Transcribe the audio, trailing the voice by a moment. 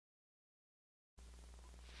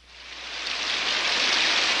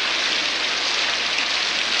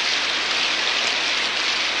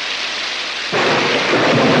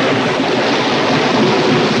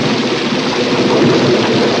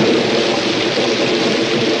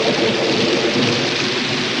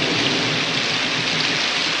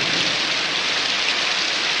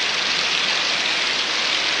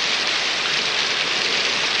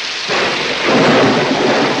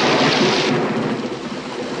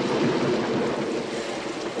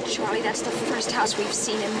Charlie, that's the first house we've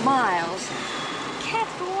seen in miles. Can't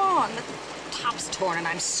go on. The top's torn and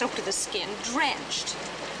I'm soaked to the skin, drenched.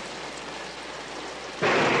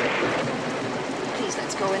 Please,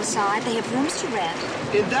 let's go inside. They have rooms to rent.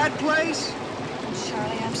 In that place?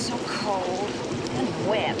 Charlie, I'm so cold and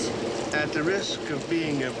wet. At the risk of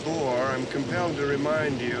being a bore, I'm compelled to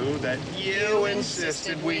remind you that you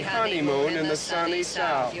insisted we honeymoon in the sunny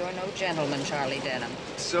south. You're no gentleman, Charlie Denham.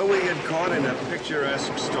 So we get caught in a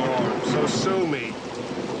picturesque storm. So sue me.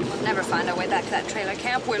 We'll never find our way back to that trailer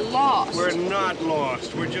camp. We're lost. We're not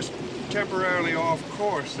lost. We're just temporarily off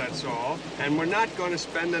course, that's all. And we're not going to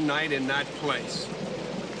spend the night in that place.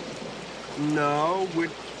 No, we're...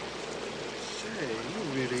 Say,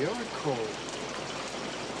 you really are cold.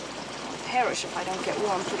 I'll perish if I don't get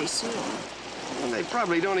warm pretty soon. And they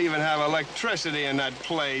probably don't even have electricity in that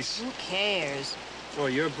place. Who cares? Oh,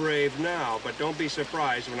 you're brave now, but don't be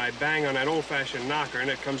surprised when I bang on that old-fashioned knocker and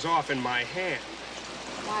it comes off in my hand.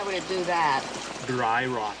 Why would it do that? Dry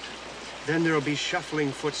rot. Then there'll be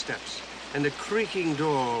shuffling footsteps, and the creaking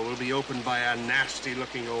door will be opened by a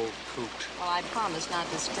nasty-looking old coot. Well, I promise not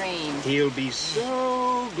to scream. He'll be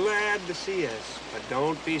so glad to see us, but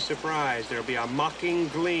don't be surprised. There'll be a mocking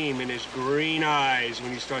gleam in his green eyes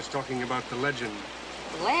when he starts talking about the legend.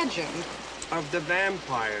 Legend? Of the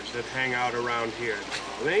vampires that hang out around here,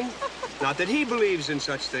 darling. Not that he believes in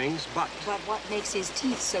such things, but... But what makes his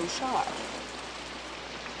teeth so sharp?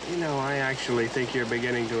 You know, I actually think you're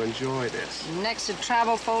beginning to enjoy this. Next to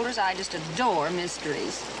travel folders, I just adore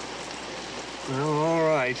mysteries. Well, all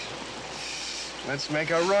right. Let's make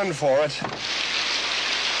a run for it.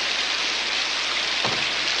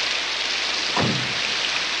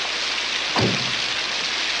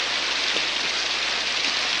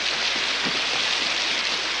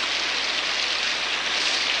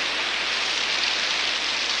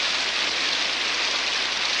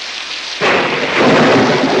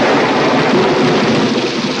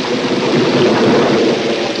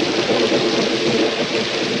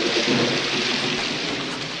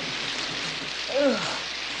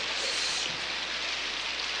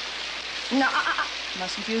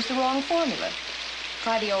 Mustn't use the wrong formula.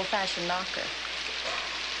 Try the old-fashioned knocker.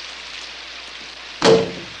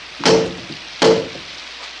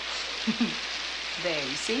 There,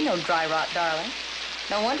 you see? No dry rot, darling.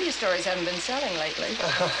 No wonder your stories haven't been selling lately.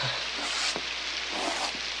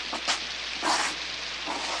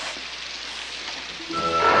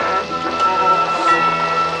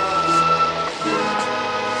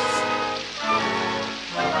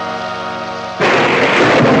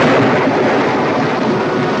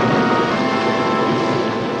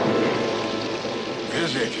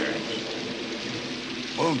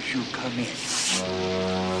 Won't you come in?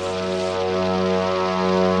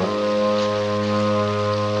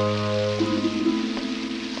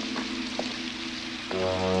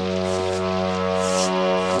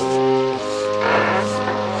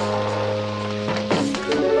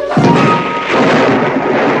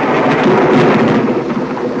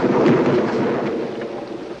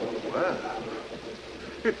 Well,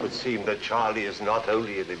 it would seem that Charlie is not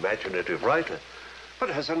only an imaginative writer, but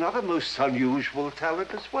has another most unusual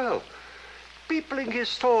talent as well. Peopling his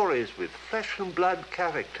stories with flesh and blood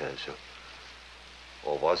characters.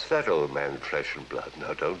 Or was that old man flesh and blood?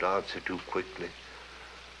 Now, don't answer too quickly.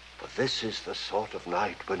 But this is the sort of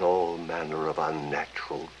night when all manner of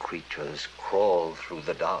unnatural creatures crawl through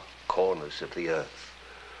the dark corners of the earth.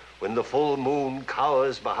 When the full moon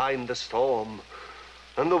cowers behind the storm,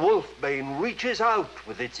 and the wolfbane reaches out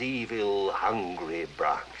with its evil, hungry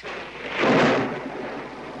branch.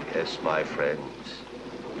 Yes, my friends,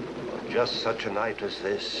 on just such a night as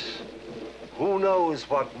this, who knows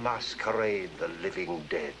what masquerade the living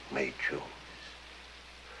dead may choose?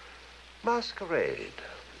 Masquerade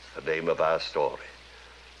is the name of our story.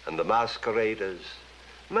 And the masqueraders,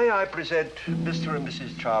 may I present Mr. and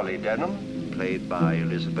Mrs. Charlie Denham, played by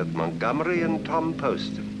Elizabeth Montgomery and Tom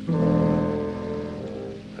Poston.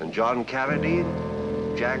 And John Carradine,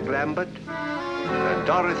 Jack Lambert, and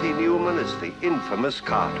Dorothy Neumann as the infamous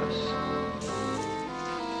Cartas.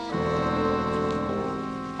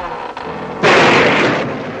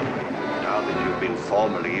 Now that you've been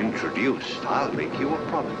formally introduced, I'll make you a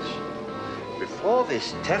promise. Before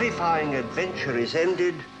this terrifying adventure is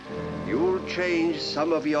ended, you'll change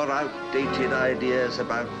some of your outdated ideas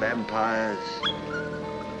about vampires.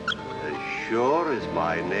 As sure as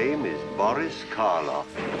my name is Boris Karloff.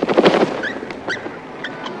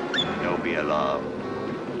 Don't be alarmed.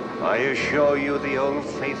 I assure you the old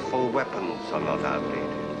faithful weapons are not outdated.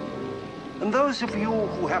 And those of you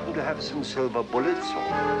who happen to have some silver bullets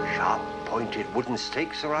or sharp pointed wooden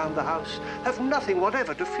stakes around the house have nothing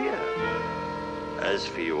whatever to fear. As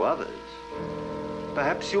for you others,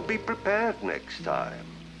 perhaps you'll be prepared next time.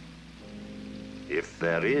 If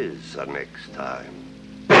there is a next time.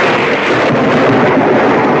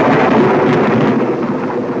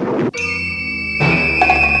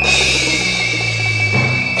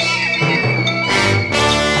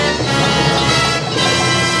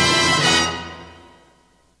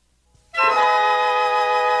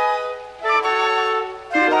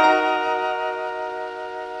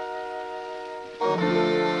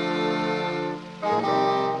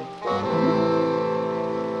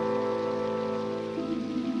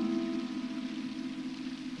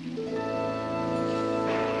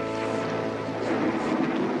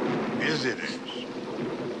 Visitors.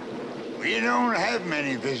 We don't have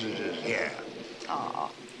many visitors here.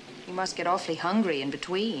 Oh, you must get awfully hungry in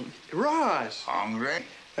between. Roz! Hungry?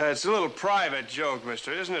 It's a little private joke,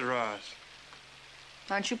 mister, isn't it, Roz?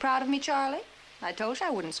 Aren't you proud of me, Charlie? I told you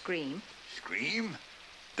I wouldn't scream. Scream?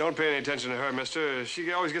 Don't pay any attention to her, mister.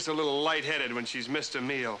 She always gets a little lightheaded when she's missed a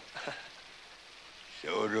meal.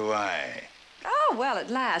 So do I. Oh, well,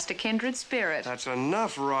 at last, a kindred spirit. That's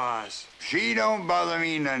enough, Roz. She don't bother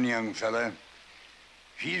me none, young fella.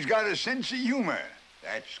 She's got a sense of humor.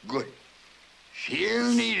 That's good.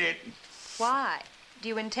 She'll need it. Why? Do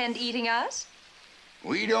you intend eating us?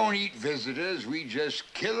 We don't eat visitors. We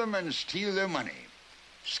just kill them and steal their money.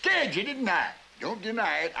 Scared you, didn't I? Don't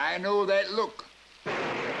deny it. I know that look.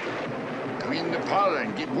 Come in the parlor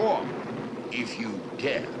and get warm, if you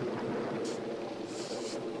dare.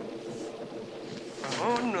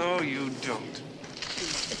 Oh, no, you don't.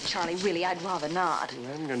 Charlie, really, I'd rather not.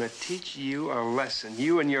 I'm gonna teach you a lesson.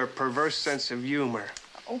 You and your perverse sense of humor.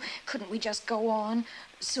 Oh, couldn't we just go on?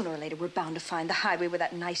 Sooner or later, we're bound to find the highway with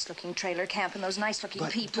that nice-looking trailer camp and those nice-looking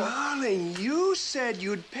people. Darling, you said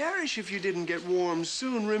you'd perish if you didn't get warm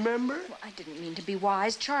soon, remember? Well, I didn't mean to be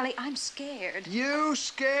wise. Charlie, I'm scared. You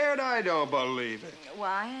scared? I don't believe it.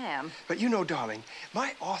 Well, I am. But you know, darling,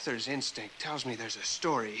 my author's instinct tells me there's a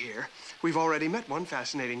story here. We've already met one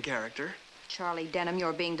fascinating character. Charlie Denham,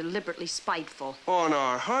 you're being deliberately spiteful. On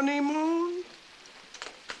our honeymoon?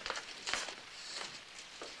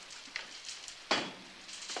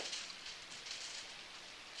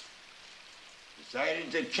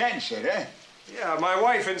 Decided to chance it, eh? Yeah, my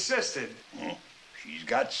wife insisted. She's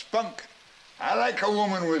got spunk. I like a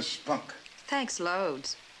woman with spunk. Thanks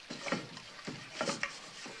loads.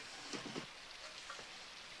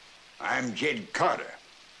 I'm Jed Carter.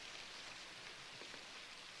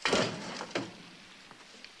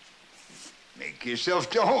 Make yourself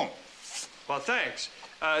to home. Well, thanks.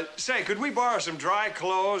 Say, could we borrow some dry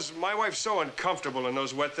clothes? My wife's so uncomfortable in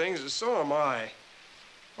those wet things, so am I.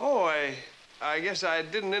 Oh, I guess I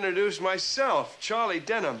didn't introduce myself, Charlie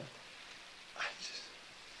Denham.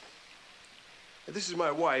 This is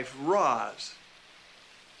my wife, Roz.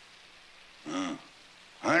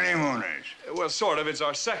 Honeymooners. Well, sort of. It's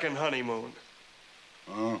our second honeymoon.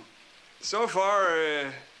 Oh. So far,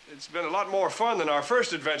 it's been a lot more fun than our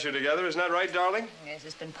first adventure together. Isn't that right, darling? Yes,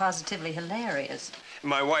 it's been positively hilarious.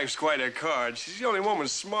 My wife's quite a card. She's the only woman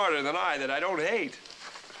smarter than I that I don't hate.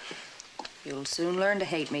 You'll soon learn to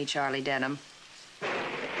hate me, Charlie Denham.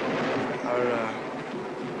 Are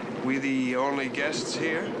we the only guests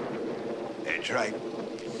here? That's right.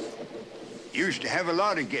 Used to have a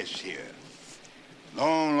lot of guests here.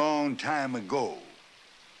 Long, long time ago.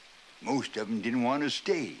 Most of them didn't want to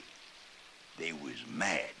stay. They was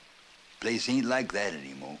mad. Place ain't like that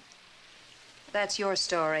anymore. That's your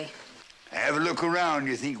story. Have a look around.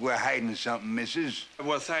 You think we're hiding something, missus?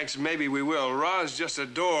 Well, thanks. Maybe we will. Roz just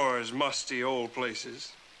adores musty old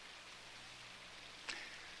places.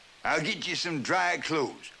 I'll get you some dry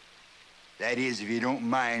clothes. That is, if you don't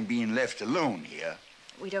mind being left alone here.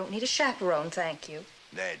 We don't need a chaperone, thank you.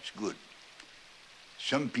 That's good.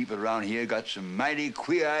 Some people around here got some mighty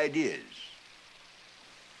queer ideas.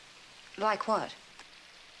 Like what?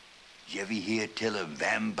 Did you ever hear tell of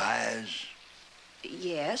vampires?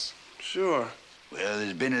 Yes. Sure. Well,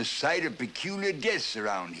 there's been a sight of peculiar deaths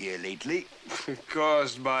around here lately.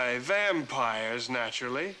 Caused by vampires,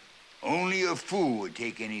 naturally. Only a fool would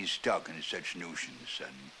take any stock in such notions, son.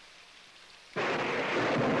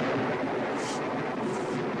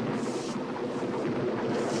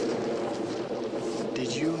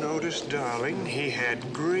 Did you notice, darling, he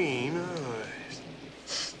had green eyes?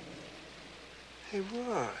 He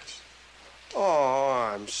was.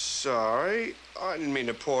 Oh, I'm sorry. I didn't mean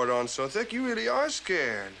to pour it on so thick. You really are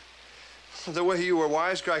scared. The way you were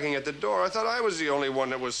wisecracking at the door, I thought I was the only one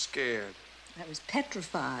that was scared. I was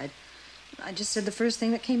petrified. I just said the first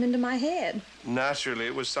thing that came into my head. Naturally,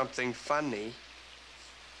 it was something funny.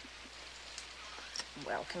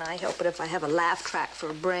 Well, can I help it if I have a laugh track for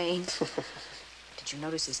a brain? Did you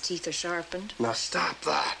notice his teeth are sharpened? Now stop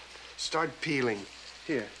that. Start peeling.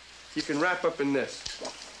 Here, you can wrap up in this.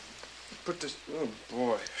 Put this, oh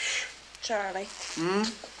boy. Charlie.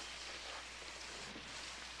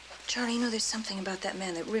 Charlie, you know there's something about that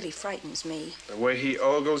man that really frightens me. The way he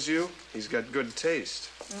ogles you, he's got good taste.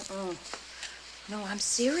 No, I'm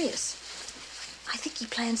serious. I think he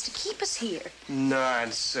plans to keep us here.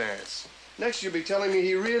 Nonsense. Next you'll be telling me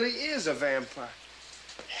he really is a vampire.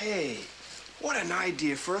 Hey, what an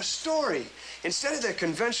idea for a story. Instead of the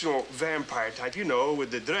conventional vampire type, you know,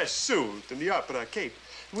 with the dress suit and the opera cape,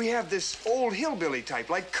 we have this old hillbilly type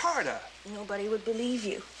like Carta. Nobody would believe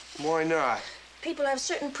you. Why not? People have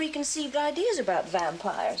certain preconceived ideas about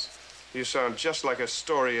vampires. You sound just like a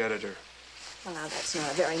story editor. Well, now, that's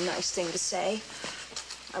not a very nice thing to say.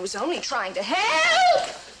 I was only trying to help!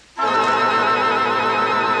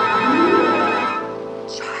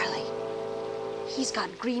 Charlie, he's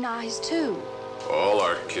got green eyes, too. All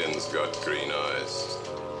our kin's got green eyes.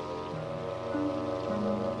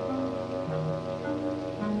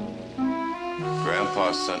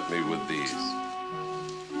 Grandpa sent me with these.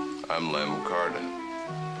 I'm Lambert.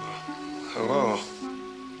 Hello.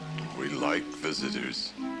 We like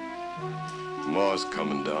visitors. Ma's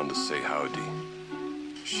coming down to say howdy.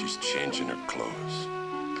 She's changing her clothes.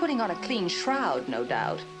 Putting on a clean shroud, no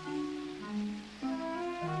doubt.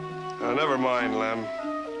 Oh, never mind, Lem.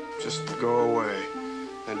 Just go away.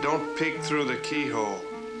 And don't peek through the keyhole.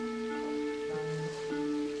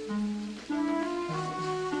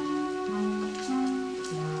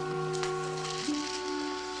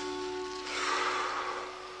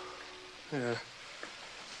 Yeah.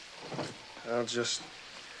 I'll just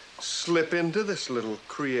slip into this little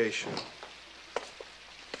creation.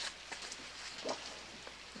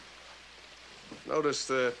 Notice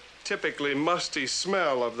the typically musty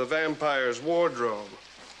smell of the vampire's wardrobe.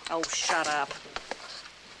 Oh, shut up.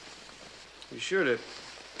 Be sure to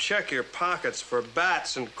check your pockets for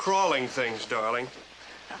bats and crawling things, darling.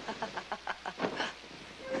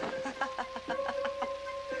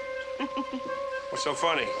 What's so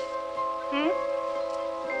funny?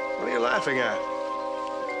 What are you laughing at?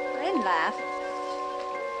 I didn't laugh.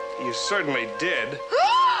 You certainly did.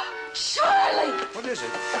 Charlie! What is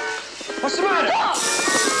it? What's the matter?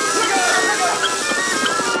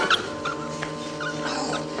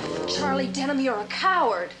 Oh, Charlie Denham, you're a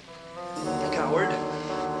coward. Coward?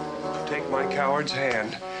 Take my coward's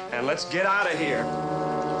hand and let's get out of here.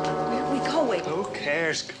 Where are we going? Who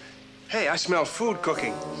cares? Hey, I smell food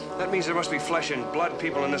cooking. That means there must be flesh and blood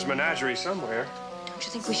people in this menagerie somewhere. Don't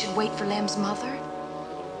you think we should wait for Lem's mother?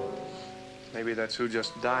 Maybe that's who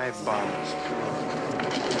just dive bombed us.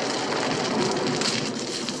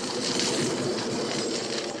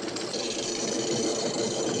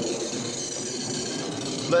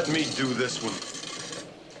 Let me do this one.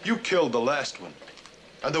 You killed the last one.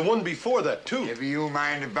 And the one before that, too. Never you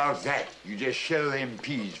mind about that. You just shell them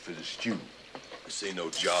peas for the stew. This ain't no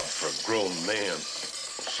job for a grown man.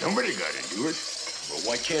 Somebody gotta do it. Well,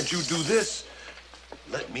 why can't you do this?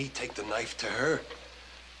 Let me take the knife to her.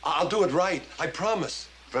 I'll do it right, I promise.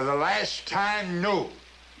 For the last time, no.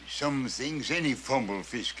 Some things any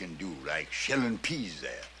fumblefish can do, like shelling peas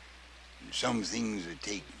there. And some things that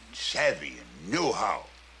take savvy and know-how.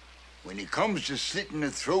 When it comes to slitting the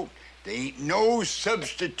throat, there ain't no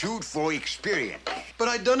substitute for experience. But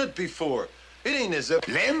I done it before. It ain't as if...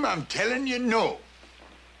 Lem, I'm telling you, no.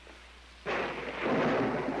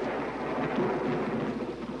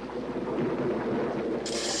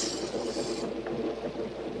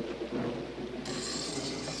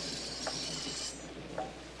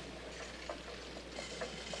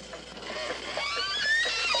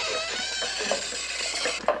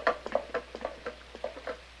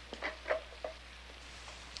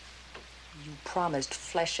 Promised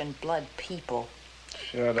flesh and blood people.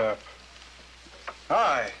 Shut up.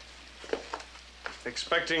 Hi.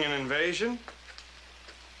 Expecting an invasion?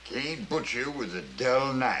 Can't butcher with a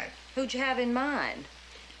dull knife. Who'd you have in mind?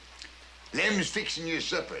 Lem's fixing your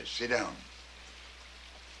supper. Sit down.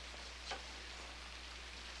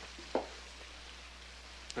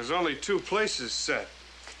 There's only 2 places set.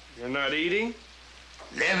 You're not eating?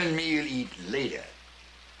 Lem and me'll eat later.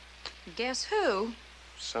 Guess who?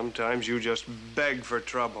 Sometimes you just beg for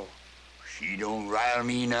trouble. She don't rile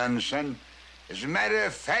me none, son. As a matter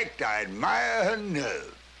of fact, I admire her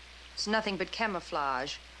nerve. It's nothing but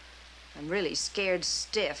camouflage. I'm really scared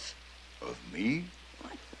stiff. Of me?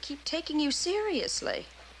 I keep taking you seriously.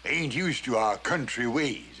 Ain't used to our country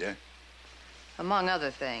ways, eh? Among other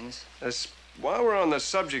things. While we're on the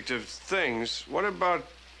subject of things, what about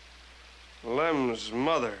Lem's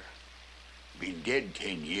mother? Been dead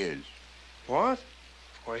 10 years. What?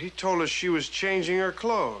 Why, he told us she was changing her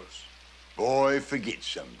clothes. Boy forgets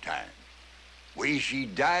sometimes. Way she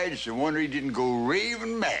died, it's a wonder he didn't go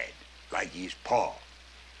raving mad, like his pa.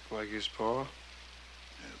 Like his pa?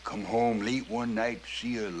 Come home late one night to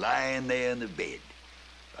see her lying there in the bed.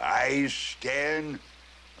 Her eyes staring,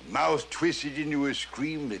 her mouth twisted into a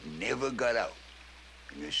scream that never got out.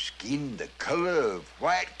 And her skin the color of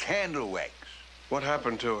white candle wax. What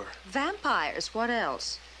happened to her? Vampires, what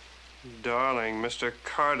else? Darling, Mr.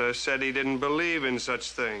 Carta said he didn't believe in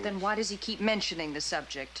such things. Then why does he keep mentioning the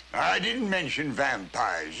subject? I didn't mention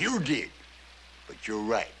vampires, you did. But you're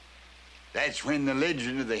right. That's when the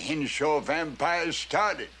legend of the Henshaw vampires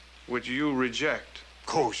started. Which you reject. Of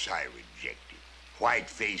course I reject it.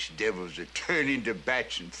 White-faced devils that turn into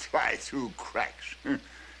bats and fly through cracks.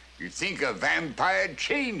 You'd think a vampire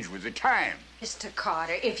changed with the time. Mr.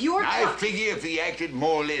 Carter, if you're... I figure if he acted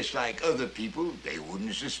more or less like other people, they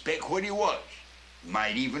wouldn't suspect what he was.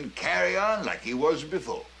 Might even carry on like he was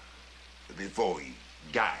before he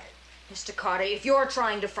died. Mr. Carter, if you're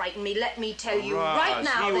trying to frighten me, let me tell you right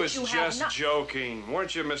now he that was you have just joking,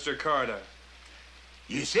 weren't you, Mr. Carta?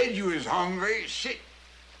 You said you was hungry. Sit.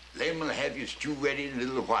 Lem will have your stew ready in a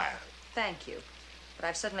little while. Thank you. But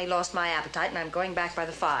I've suddenly lost my appetite, and I'm going back by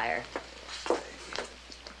the fire.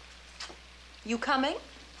 You coming?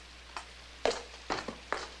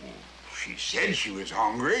 She said she was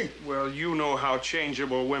hungry. Well, you know how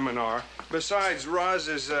changeable women are. Besides, Roz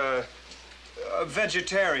is a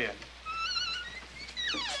vegetarian.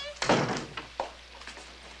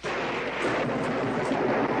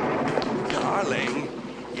 Darling,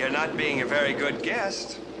 you're not being a very good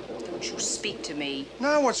guest. Don't you speak to me.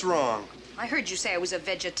 Now what's wrong? I heard you say I was a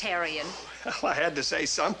vegetarian. Well, I had to say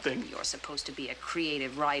something. You're supposed to be a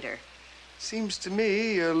creative writer. Seems to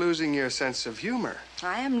me you're losing your sense of humor.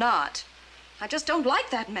 I am not. I just don't like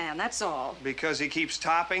that man, that's all. Because he keeps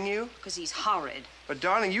topping you? Because he's horrid. But,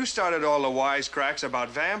 darling, you started all the wisecracks about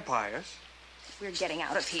vampires. We're getting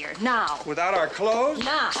out of here, now. Without our clothes?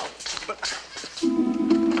 Now. But...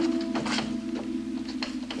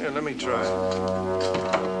 Here, let me try.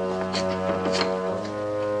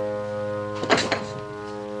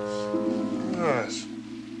 Yes.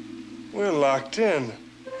 We're locked in.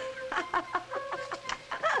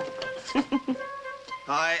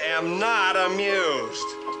 I am not amused.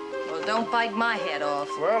 Well, don't bite my head off.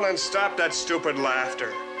 Well, then stop that stupid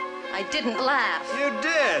laughter. I didn't laugh. You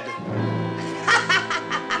did.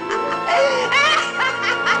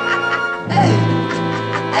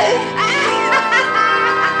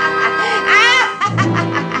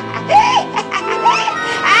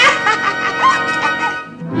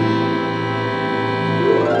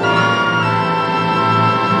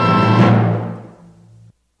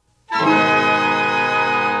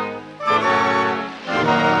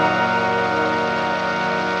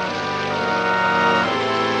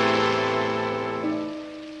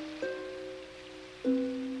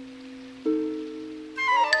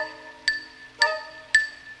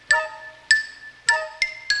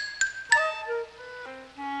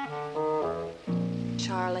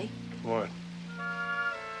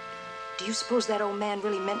 Do you suppose that old man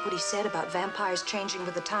really meant what he said about vampires changing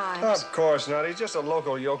with the times? Of course not. He's just a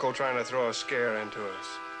local yokel trying to throw a scare into us.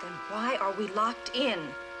 Then why are we locked in?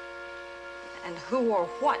 And who or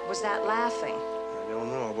what was that laughing? I don't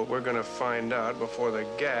know, but we're gonna find out before the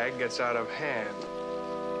gag gets out of hand.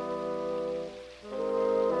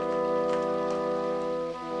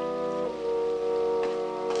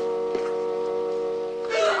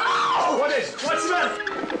 What is it? What's that?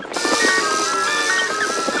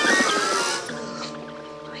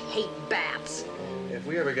 I hate bats. If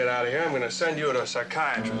we ever get out of here, I'm gonna send you to a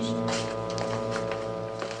psychiatrist.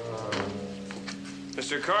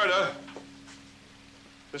 Mr. Carta?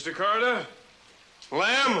 Mr. Carta?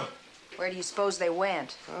 Lamb? Where do you suppose they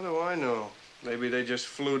went? How do I know? Maybe they just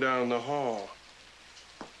flew down the hall.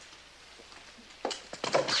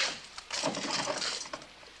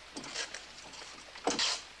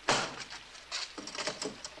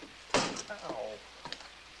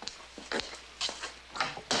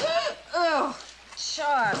 Oh,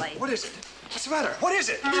 Charlie. What is it? What's the matter? What is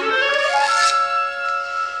it?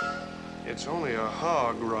 It's only a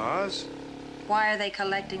hog, Roz. Why are they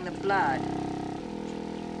collecting the blood?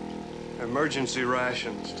 Emergency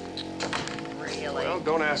rations. Really? Well,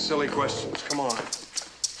 don't ask silly questions. Come on.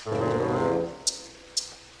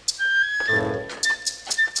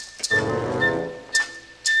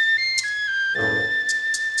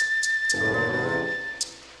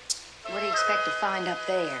 What do you expect to find up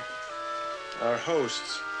there? Our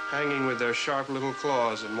hosts, hanging with their sharp little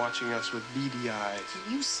claws and watching us with beady eyes.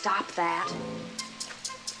 Can you stop that?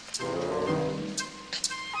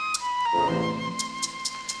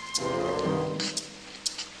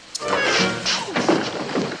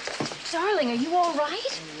 Darling, are you all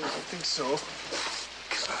right? I think so.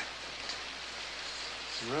 God.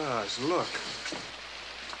 Roz, look.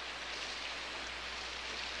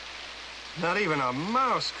 Not even a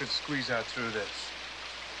mouse could squeeze out through this.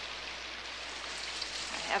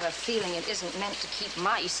 I have a feeling it isn't meant to keep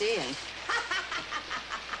mice in.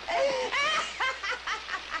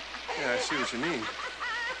 Yeah, I see what you mean.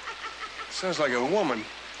 Sounds like a woman.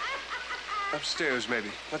 Upstairs, maybe.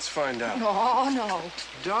 Let's find out. Oh, no.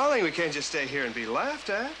 Darling, we can't just stay here and be laughed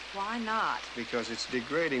at. Why not? Because it's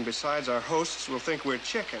degrading. Besides, our hosts will think we're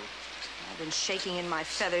chicken. I've been shaking in my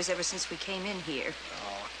feathers ever since we came in here.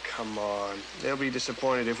 Oh, come on. They'll be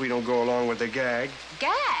disappointed if we don't go along with the gag.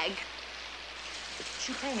 Gag? Was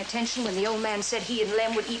you paying attention when the old man said he and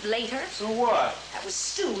Lem would eat later? So what? That was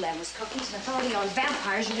stew Lem was cooking. He's an authority on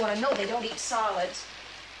vampires. You want to know they don't eat solids.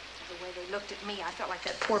 The way they looked at me, I felt like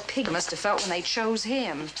that poor pig must have felt when they chose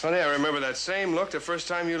him. Funny, I remember that same look the first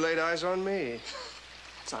time you laid eyes on me.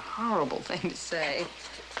 That's a horrible thing to say.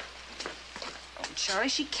 Charlie,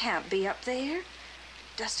 she can't be up there.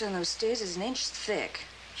 Dust on those stairs is an inch thick.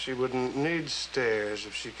 She wouldn't need stairs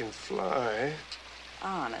if she can fly.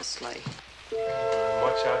 Honestly.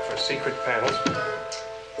 Watch out for secret panels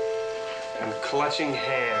and clutching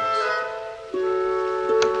hands.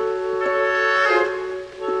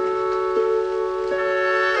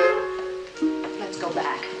 Let's go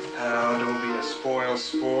back. Now, don't be a spoiled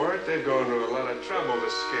sport. They'd go into a lot of trouble to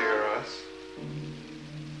scare us.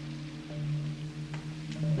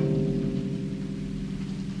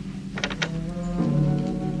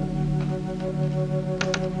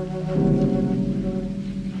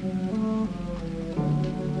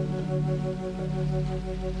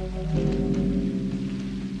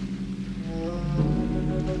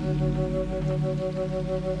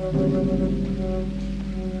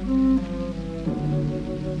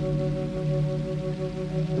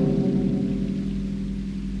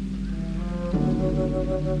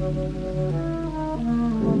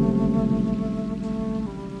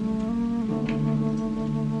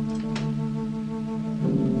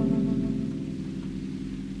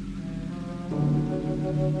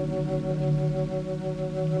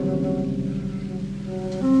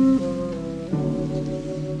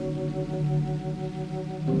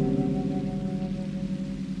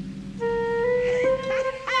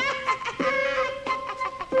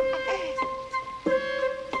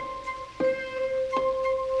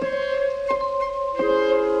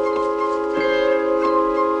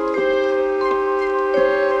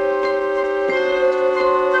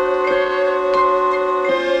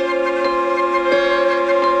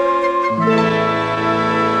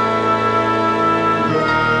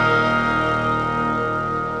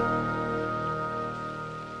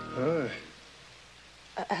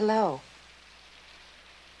 Hello.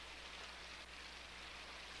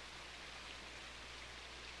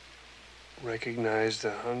 Recognize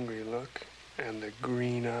the hungry look and the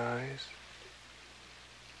green eyes.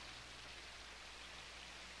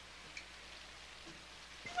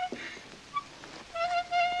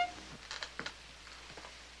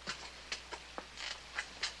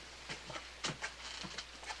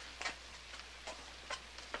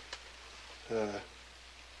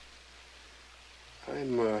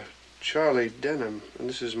 I'm Charlie Denham, and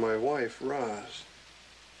this is my wife, Roz.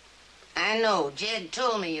 I know. Jed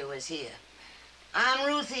told me you was here. I'm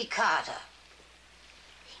Ruth Carta.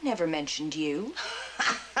 He never mentioned you.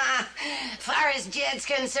 Far as Jed's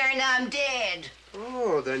concerned, I'm dead.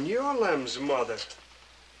 Oh, then you're Lem's mother.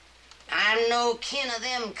 I'm no kin of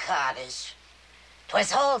them Cartas.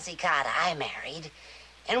 'Twas Halsey Carta I married,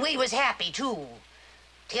 and we was happy, too,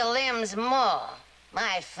 till Lem's ma,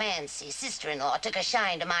 my fancy sister-in-law, took a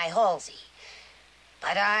shine to my Halsey.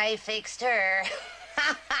 But I fixed her.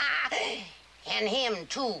 And him,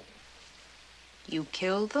 too. You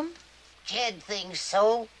killed them? Jed thinks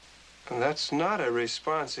so. And that's not a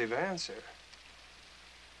responsive answer.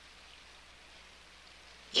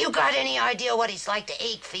 You got any idea what it's like to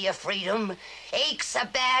ache for your freedom? Ache so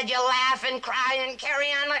bad you laugh and cry and carry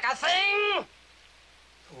on like a thing?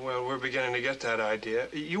 Well, we're beginning to get that idea.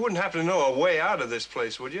 You wouldn't happen to know a way out of this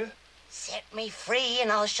place, would you? Set me free and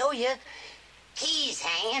I'll show you. Keys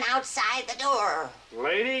hanging outside the door.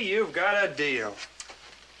 Lady, you've got a deal.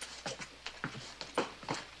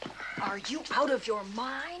 Are you out of your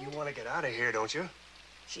mind? You want to get out of here, don't you?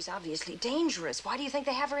 She's obviously dangerous. Why do you think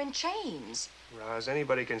they have her in chains? Roz,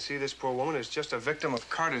 anybody can see this poor woman is just a victim of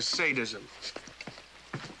Carta's sadism.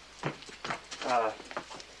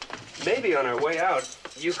 Maybe on our way out,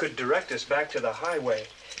 you could direct us back to the highway.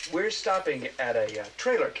 We're stopping at a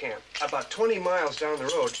trailer camp about 20 miles down the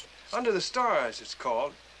road. Under the Stars, it's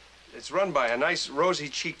called. It's run by a nice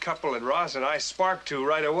rosy-cheeked couple that Roz and I sparked to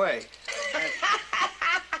right away.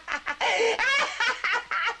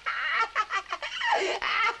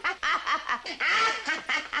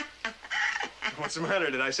 What's the matter?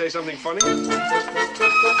 Did I say something funny? Hey,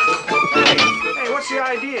 what's the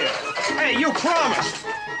idea? Hey, you promised!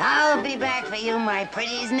 I'll be back for you, my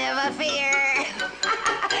pretties, never fear.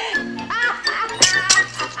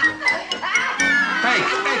 Hey,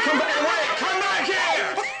 come back! Wait, come back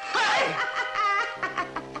here! Hey!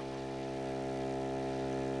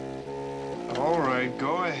 All right,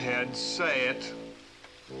 go ahead, say it.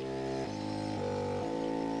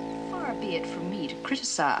 Far be it from me to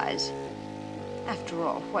criticize. After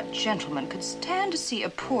all, what gentleman could stand to see a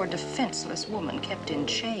poor, defenseless woman kept in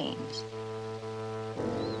chains?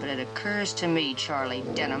 But it occurs to me, Charlie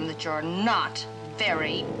Denham, that you're not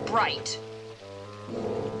very bright.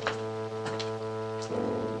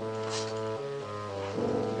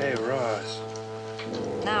 Hey, Roz.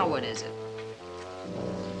 Now what is it?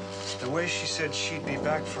 The way she said she'd be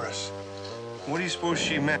back for us. What do you suppose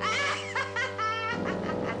she meant?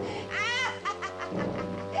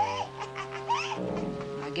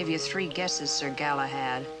 I'll give you 3 guesses, Sir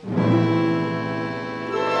Galahad.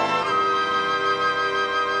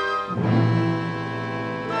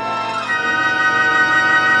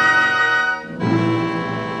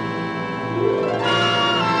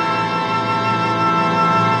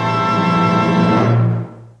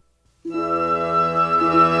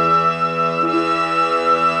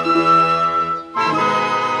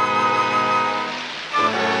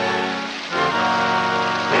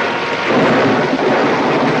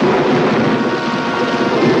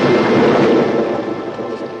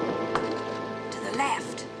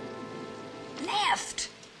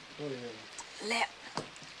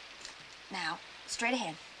 Straight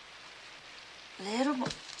ahead. Little more.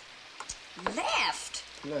 Left.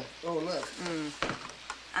 Left. Oh, left.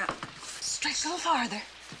 Stretch a little farther.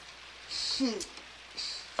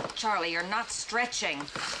 Charlie, you're not stretching.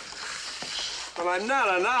 Well, I'm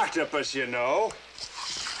not an octopus, you know.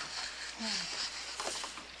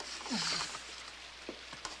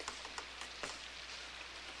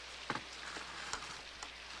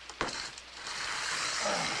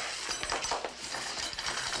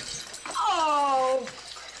 Oh!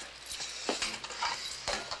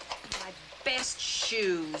 My best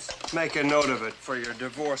shoes. Make a note of it for your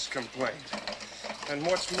divorce complaint. And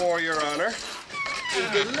what's more, Your Honor,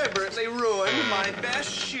 you deliberately ruined my best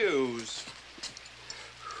shoes.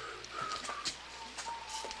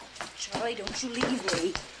 Charlie, don't you leave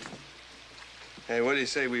me. Hey, what do you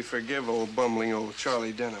say we forgive old bumbling old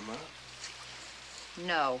Charlie Denham, huh?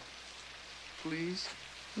 No. Please?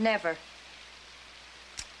 Never.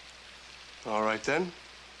 All right, then.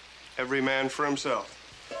 Every man for himself.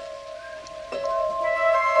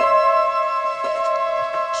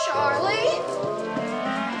 Charlie?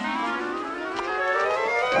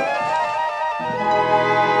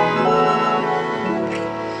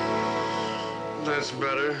 That's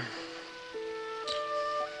better.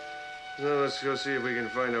 Now let's go see if we can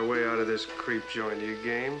find our way out of this creep joint. You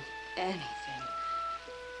game? Anything.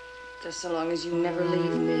 Just so long as you never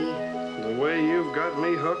leave me. The way you've got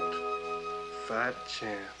me hooked, fat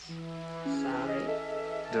chance. Sorry.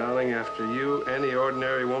 Darling, after you, any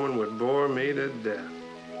ordinary woman would bore me to death.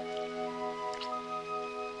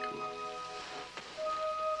 Come on.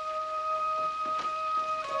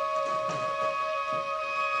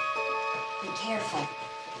 Be careful.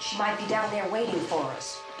 She might be down there waiting for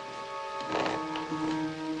us.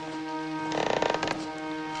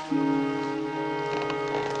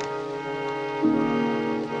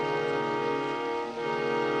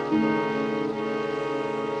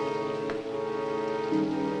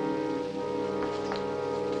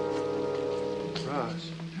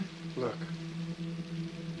 Roz, look.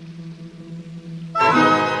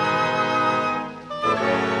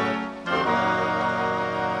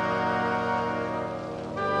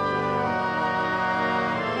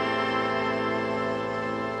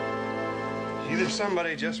 Either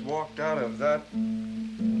somebody just walked out of that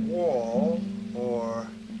wall, or...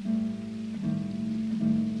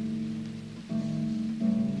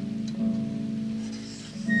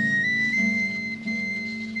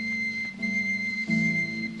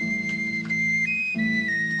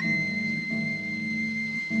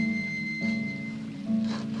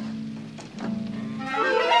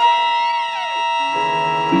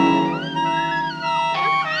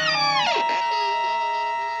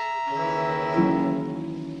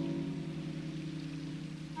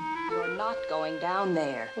 not going down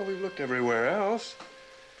there. Well, we've looked everywhere else.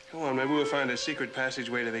 Come on, maybe we'll find a secret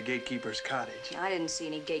passageway to the gatekeeper's cottage. I didn't see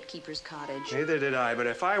any gatekeeper's cottage. Neither did I, but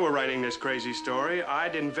if I were writing this crazy story,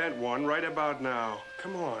 I'd invent one right about now.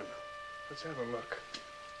 Come on, let's have a look.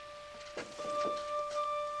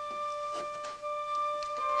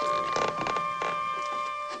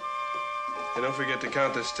 And don't forget to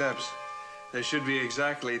count the steps. There should be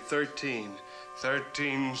exactly 13.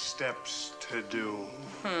 13 steps to do.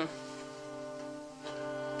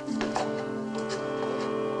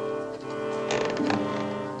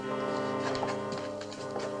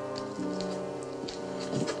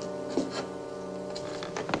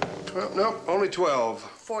 Well, nope, only 12.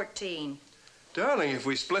 14. Darling, if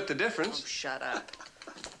we split the difference. Oh, shut up.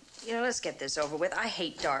 You know, let's get this over with. I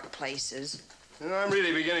hate dark places. You know, I'm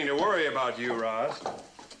really beginning to worry about you, Roz.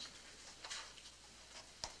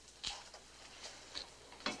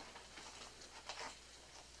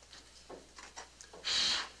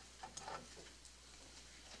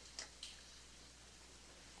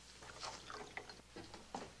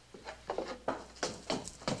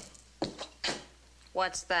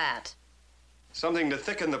 What's that? Something to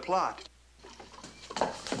thicken the plot.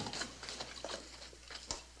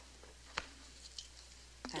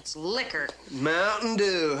 That's liquor. Mountain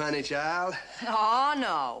Dew, honey child. Oh,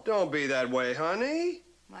 no. Don't be that way, honey.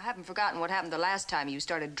 I haven't forgotten what happened the last time you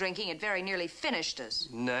started drinking. It very nearly finished us.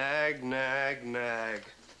 Nag, nag, nag.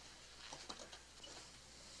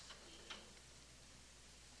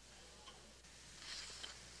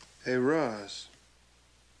 Hey, Roz.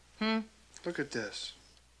 Look at this.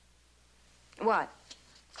 What?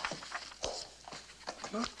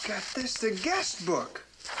 Look at this, the guest book.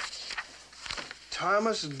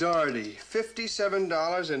 Thomas Daugherty,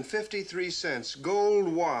 $57.53.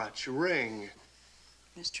 Gold watch, ring.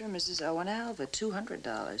 Mr. and Mrs. Owen Alva,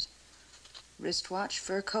 $200. Wristwatch,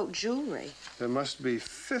 fur coat, jewelry. There must be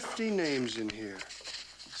 50 names in here.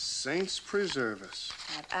 Saints preserve us.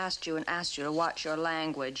 I've asked you and asked you to watch your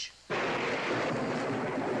language.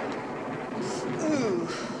 Ooh.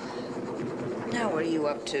 Now what are you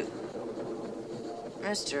up to?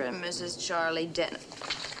 Mr. and Mrs. Charlie Denton.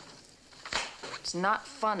 It's not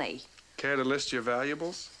funny. Care to list your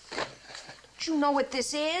valuables? Do you know what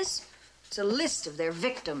this is? It's a list of their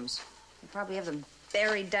victims. You probably have them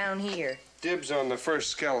buried down here. Dibs on the first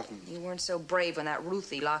skeleton. You weren't so brave when that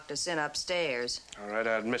Ruthie locked us in upstairs. All right,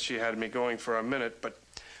 I admit she had me going for a minute, but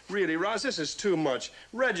really, Roz, this is too much.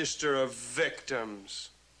 Register of victims.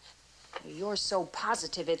 You're so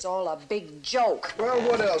positive it's all a big joke. Well,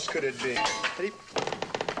 what else could it be?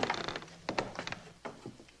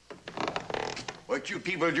 What you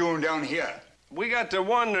people doing down here? We got to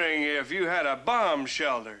wondering if you had a bomb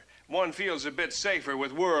shelter. One feels a bit safer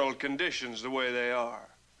with world conditions the way they are.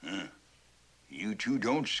 Huh? You two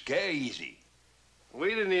don't scare easy. We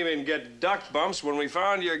didn't even get duck bumps when we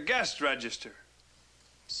found your guest register.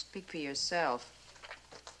 Speak for yourself.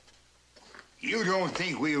 You don't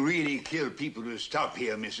think we really kill people to stop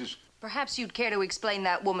here, missus? Perhaps you'd care to explain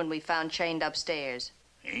that woman we found chained upstairs.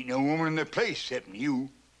 Ain't no woman in the place except you.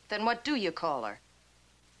 Then what do you call her?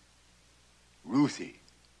 Ruthie.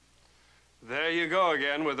 There you go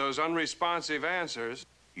again with those unresponsive answers.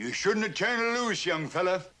 You shouldn't have turned her loose, young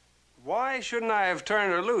fella. Why shouldn't I have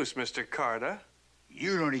turned her loose, Mr. Carta?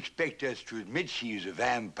 You don't expect us to admit she's a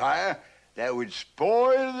vampire. That would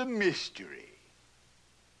spoil the mystery.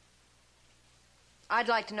 I'd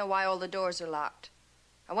like to know why all the doors are locked.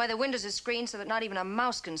 And why the windows are screened so that not even a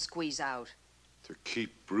mouse can squeeze out. To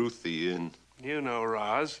keep Ruthie in. You know,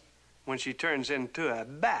 Roz, when she turns into a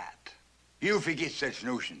bat. You forget such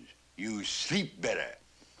notions. You sleep better.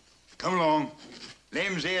 Come along.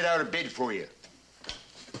 Lem's aired out of bed for you.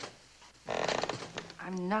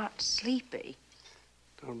 I'm not sleepy.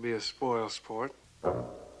 Don't be a spoil sport.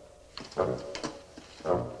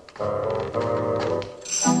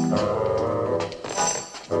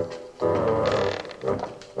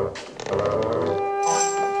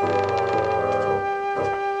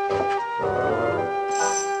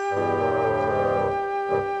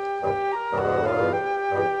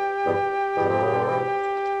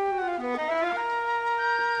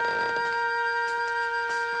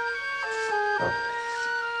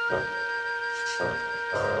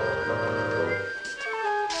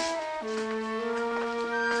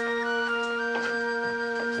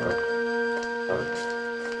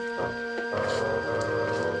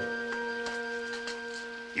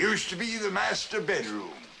 Used to be the master bedroom.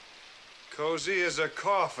 Cozy as a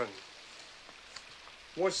coffin.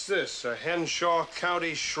 What's this, a Henshaw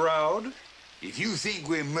County shroud? If you think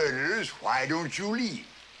we're murderers, why don't you leave?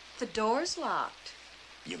 The door's locked.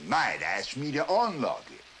 You might ask me to unlock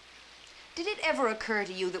it. Did it ever occur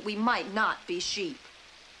to you that we might not be sheep?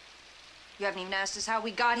 You haven't even asked us how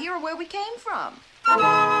we got here or where we came from.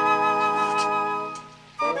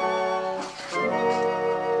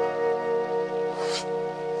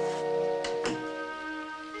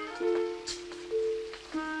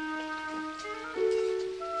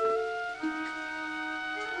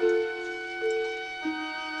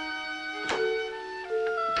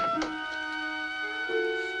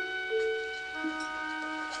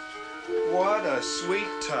 What a sweet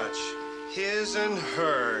touch. His and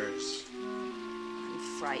hers. I'm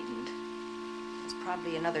frightened. There's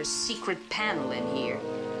probably another secret panel in here.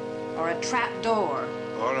 Or a trap door.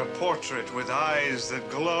 Or a portrait with eyes that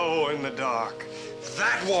glow in the dark.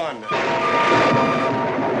 That one!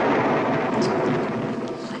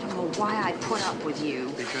 I don't know why I put up with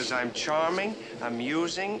you. Because I'm charming,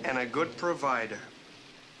 amusing, and a good provider.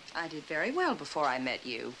 I did very well before I met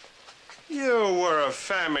you. You were a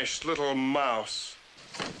famished little mouse.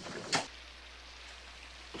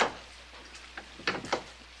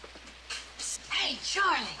 Hey,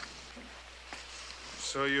 Charlie.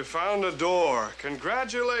 So you found a door.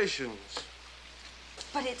 Congratulations.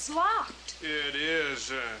 But it's locked. It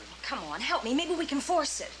is. Come on, help me. Maybe we can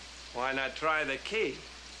force it. Why not try the key?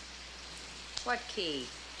 What key?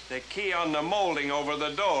 The key on the molding over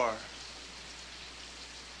the door.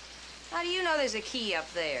 How do you know there's a key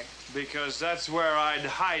up there? Because that's where I'd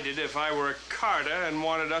hide it if I were Carta and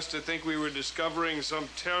wanted us to think we were discovering some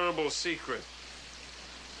terrible secret.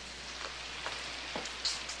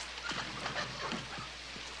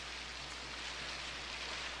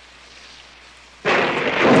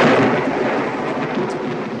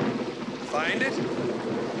 Find it?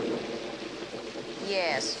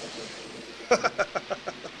 Yes.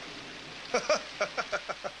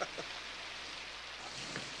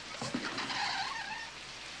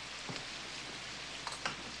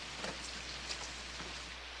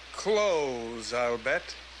 Clothes, I'll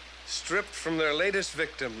bet. Stripped from their latest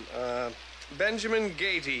victim, Benjamin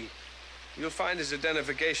Gaty. You'll find his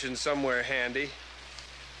identification somewhere handy.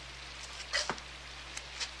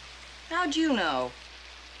 How'd you know?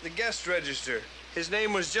 The guest register. His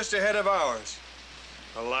name was just ahead of ours.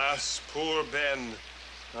 Alas, poor Ben.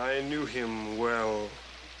 I knew him well.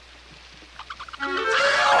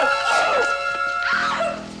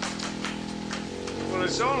 Well,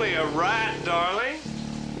 it's only a rat, darling.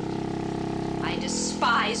 I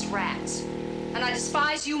despise rats. And I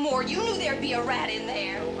despise you more. You knew there'd be a rat in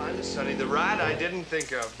there. Oh, honest, Sonny, the rat I didn't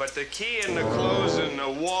think of. But the key and the clothes and the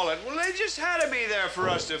wallet, well, they just had to be there for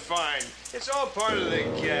us to find. It's all part of the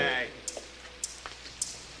gag.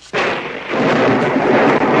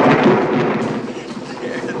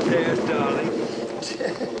 There, darling.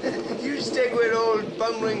 You stick with old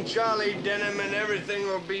bumbling Charlie Denham and everything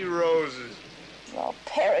will be roses. I'll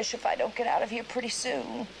perish if I don't get out of here pretty soon.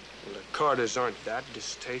 Well, the Cartas aren't that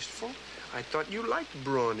distasteful. I thought you liked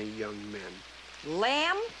brawny young men.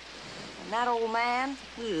 Lamb? And that old man?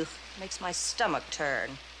 Ugh, makes my stomach turn.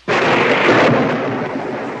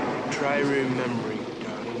 Try remembering,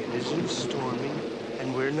 darling, it isn't storming,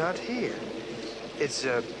 and we're not here. It's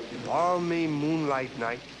a balmy moonlight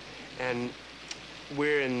night, and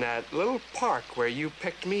we're in that little park where you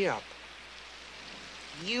picked me up.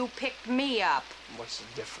 You picked me up. What's the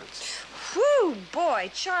difference? Whew, boy,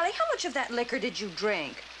 Charlie, how much of that liquor did you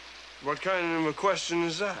drink? What kind of a question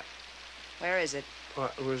is that? Where is it?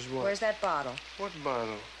 What was what? Where's that bottle? What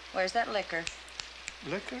bottle? Where's that liquor?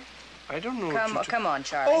 Liquor? I don't know Come on,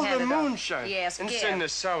 Charlie. Oh, hand the it over. moonshine. Yes, It's give. in the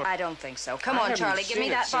cellar. I don't think so. Come I on, haven't Charlie. Give seen me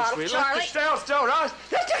it that since bottle, we Charlie. left the cells, don't us?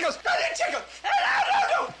 That tickles! That tickles!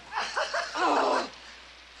 No! Oh,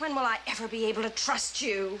 when will I ever be able to trust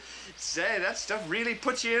you? Say, that stuff really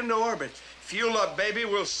puts you into orbit. Fuel up, baby.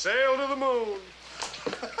 We'll sail to the moon.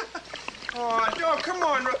 Oh, come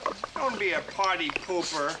on. Don't be a party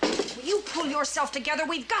pooper. Will you pull yourself together?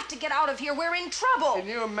 We've got to get out of here. We're in trouble. Can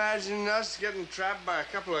you imagine us getting trapped by a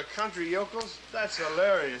couple of country yokels? That's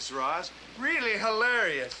hilarious, Roz. Really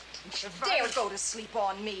hilarious. Dare go to sleep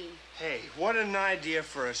on me. Hey, what an idea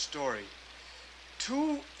for a story.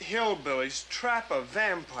 Two hillbillies trap a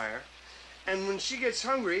vampire, and when she gets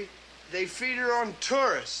hungry, they feed her on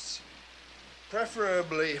tourists,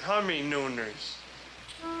 preferably honeymooners.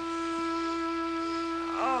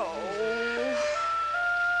 Oh.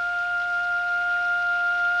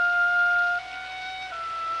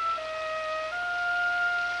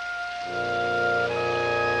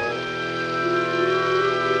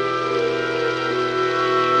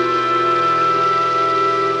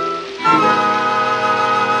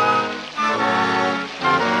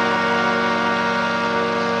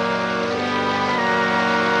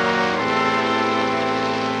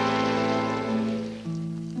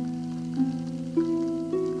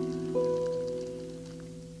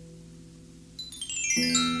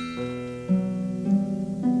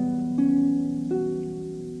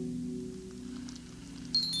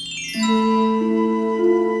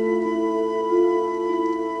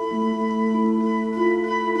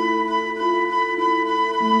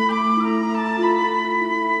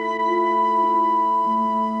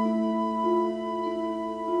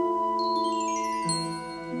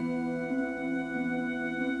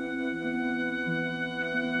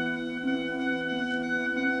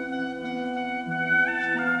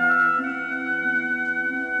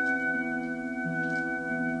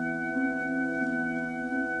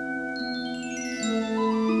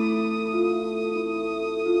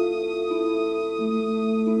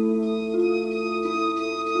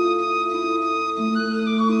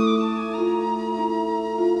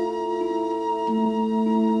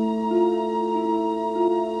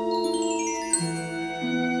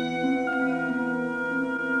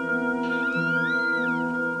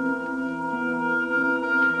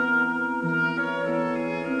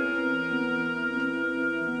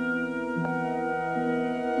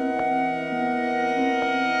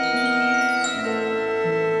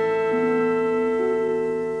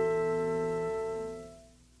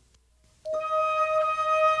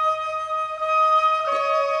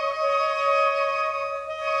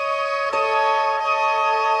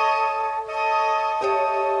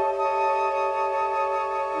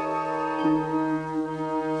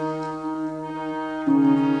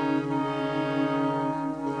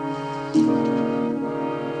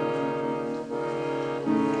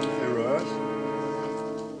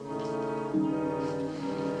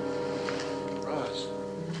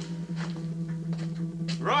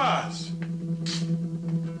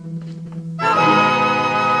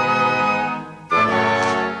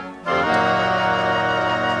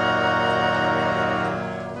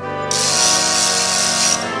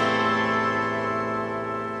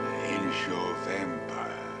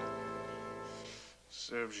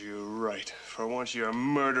 once your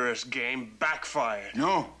murderous game backfired.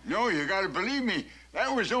 No, you gotta believe me. That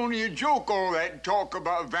was only a joke, all that talk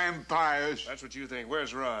about vampires. That's what you think.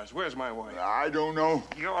 Where's Roz? Where's my wife? I don't know.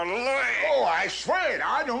 You're lying. Oh, I swear it.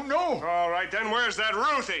 I don't know. All right, then where's that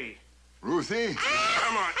Ruthie? Ruthie?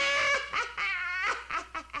 Come on.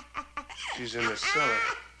 She's in the cellar.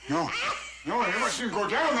 No, you mustn't go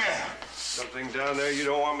down there. Something down there you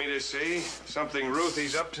don't want me to see? Something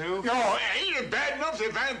Ruthie's up to? No, ain't it bad enough the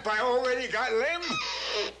vampire already got Lem?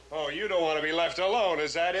 Oh, you don't want to be left alone,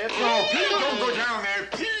 is that it? No, please don't go down there.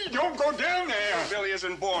 Please don't go down there. Billy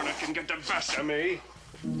isn't born. It can get the best of me.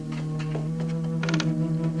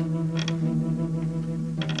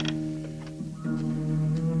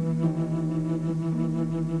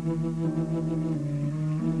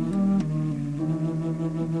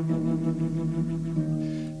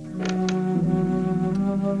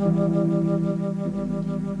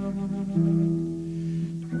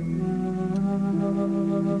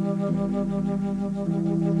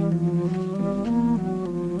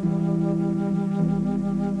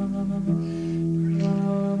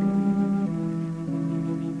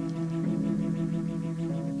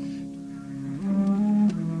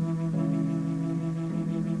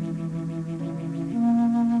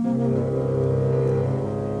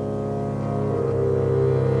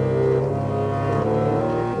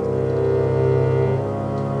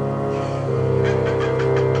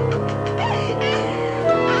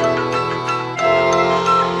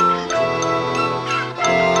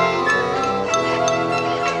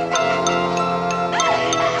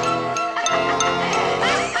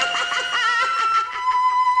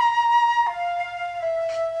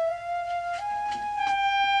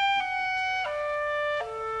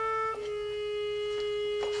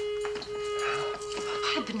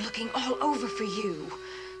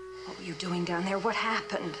 What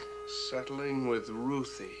happened? Settling with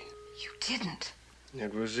Ruthie. You didn't.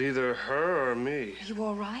 It was either her or me. Are you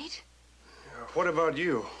all right? What about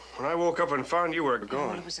you? When I woke up and found you were gone.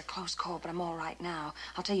 Well, it was a close call, but I'm all right now.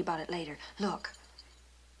 I'll tell you about it later. Look,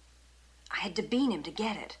 I had to bean him to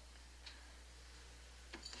get it.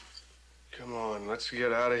 Come on, let's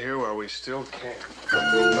get out of here while we still can.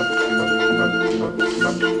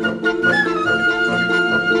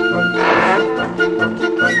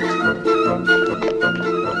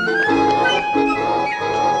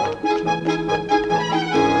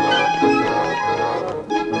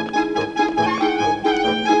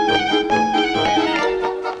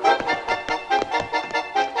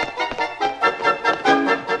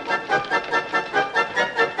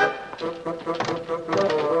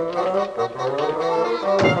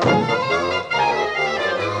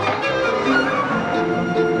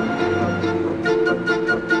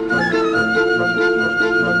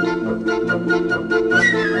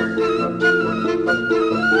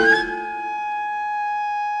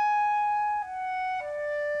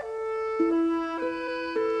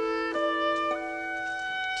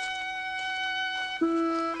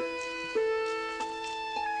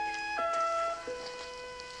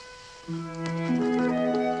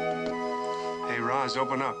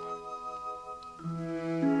 Open up.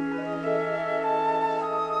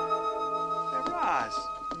 Hey, Roz,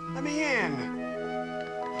 let me in.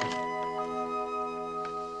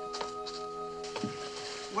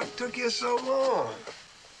 What took you so long?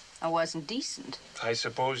 I wasn't decent. I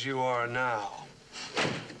suppose you are now.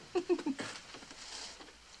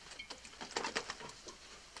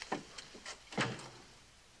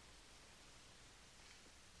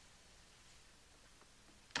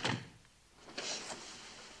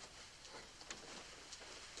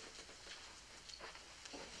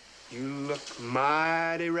 You look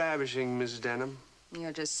mighty ravishing, Miss Denham.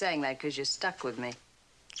 You're just saying that because you're stuck with me.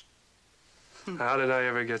 How did I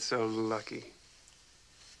ever get so lucky?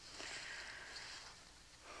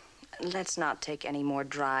 Let's not take any more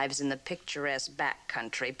drives in the picturesque back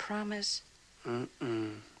country, promise?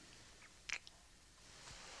 Mm-mm.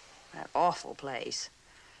 That awful place.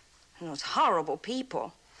 And those horrible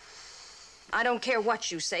people. I don't care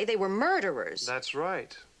what you say, they were murderers. That's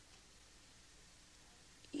right.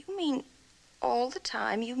 You mean all the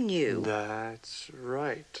time you knew? That's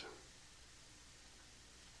right.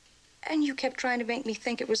 And you kept trying to make me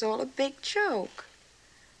think it was all a big joke.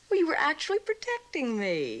 Well, you were actually protecting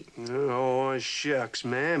me. Oh, shucks,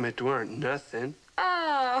 ma'am, it weren't nothing.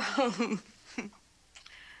 Oh.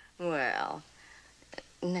 Well,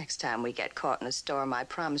 next time we get caught in a storm, I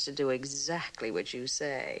promise to do exactly what you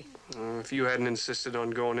say. If you hadn't insisted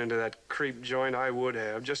on going into that creep joint, I would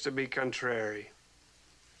have, just to be contrary.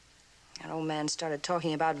 That old man started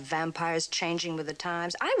talking about vampires changing with the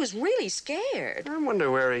times. I was really scared. I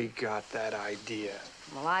wonder where he got that idea.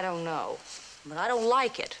 Well, I don't know. But I don't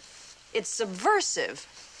like it. It's subversive.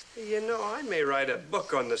 You know, I may write a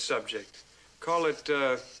book on the subject. Call it,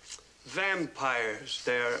 Vampires,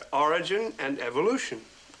 Their Origin and Evolution.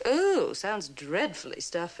 Ooh, sounds dreadfully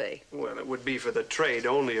stuffy. Well, it would be for the trade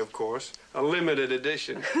only, of course. A limited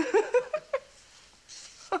edition.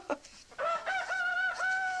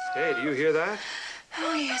 Hey, do you hear that?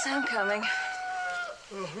 Oh, yes, I'm coming.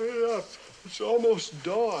 Oh, hurry up. It's almost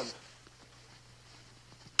dawn.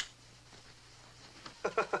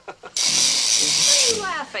 What are you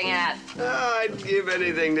laughing at? I'd give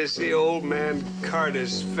anything to see old man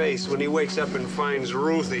Carta's face when he wakes up and finds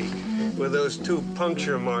Ruthie with those 2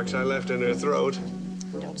 puncture marks I left in her throat.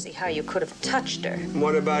 Don't see how you could have touched her.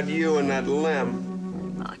 What about you and that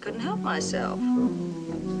lamb? Well, I couldn't help myself.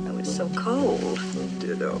 I was so cold.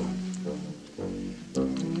 Ditto.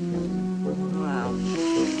 Well,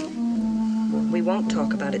 we won't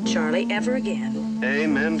talk about it, Charlie, ever again.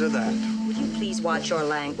 Amen to that. Would you please watch your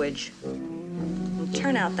language? And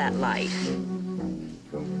turn out that light.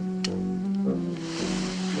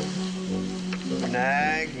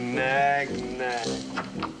 Nag, nag, nag.